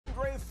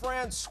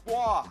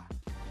Francois.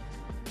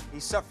 He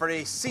suffered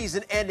a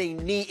season-ending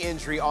knee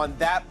injury on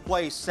that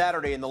play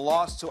Saturday in the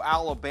loss to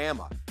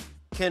Alabama.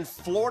 Can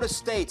Florida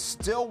State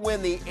still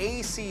win the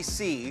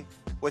ACC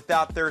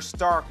without their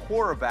star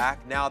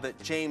quarterback now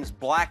that James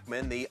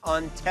Blackman, the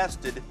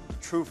untested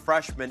true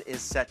freshman,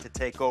 is set to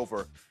take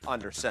over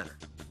under center?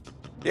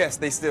 Yes,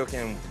 they still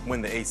can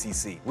win the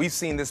ACC. We've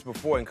seen this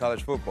before in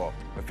college football.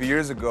 A few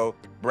years ago,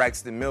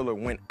 Braxton Miller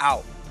went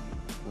out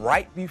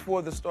right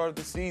before the start of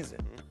the season,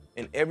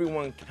 and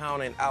everyone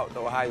counted out the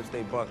Ohio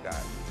State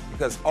Buckeyes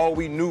because all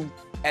we knew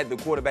at the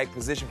quarterback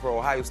position for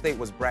Ohio State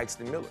was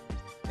Braxton Miller.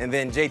 And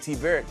then J.T.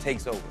 Barrett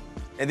takes over,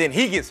 and then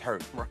he gets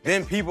hurt. Right.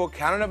 Then people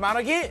counted him out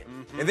again,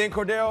 and then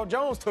Cordell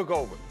Jones took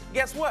over.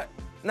 Guess what?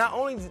 Not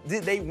only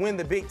did they win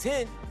the Big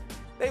Ten,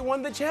 they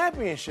won the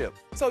championship.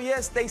 So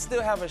yes, they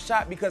still have a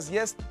shot because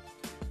yes,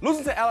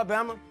 losing to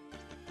Alabama,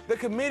 the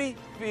committee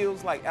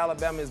feels like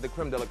Alabama is the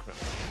creme de la creme.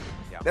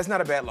 Yeah. That's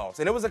not a bad loss.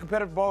 And it was a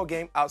competitive ball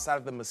game outside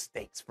of the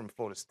mistakes from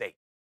Florida State.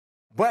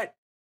 But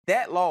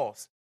that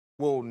loss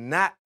will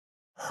not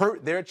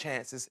hurt their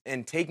chances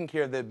in taking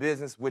care of their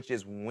business, which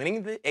is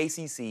winning the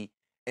ACC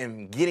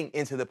and getting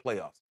into the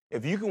playoffs.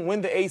 If you can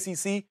win the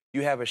ACC,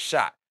 you have a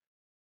shot.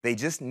 They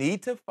just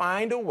need to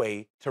find a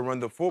way to run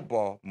the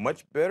football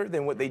much better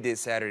than what they did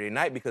Saturday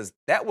night because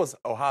that was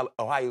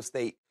Ohio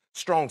State's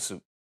strong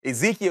suit.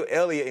 Ezekiel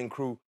Elliott and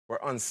crew were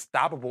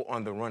unstoppable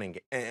on the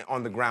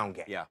on the ground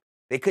game. Yeah.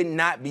 They could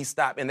not be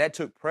stopped, and that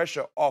took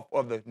pressure off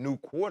of the new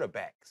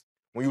quarterbacks.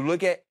 When you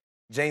look at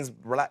James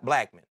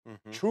Blackman,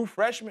 true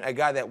freshman, a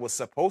guy that was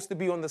supposed to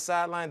be on the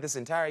sideline this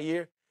entire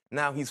year,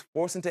 now he's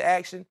forced into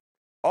action.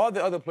 All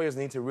the other players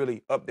need to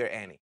really up their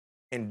ante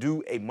and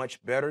do a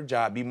much better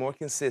job, be more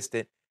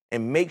consistent,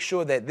 and make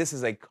sure that this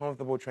is a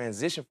comfortable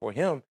transition for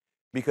him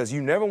because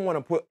you never want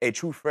to put a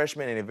true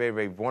freshman in a very,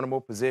 very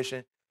vulnerable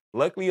position.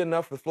 Luckily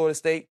enough for Florida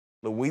State,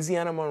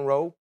 Louisiana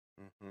Monroe,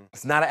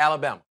 it's not an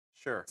Alabama.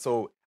 Sure.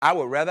 So I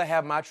would rather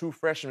have my true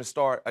freshman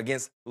start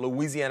against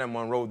Louisiana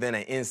Monroe than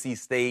an NC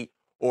State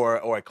or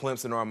a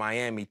Clemson or a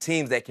Miami,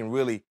 teams that can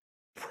really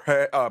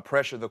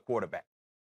pressure the quarterback.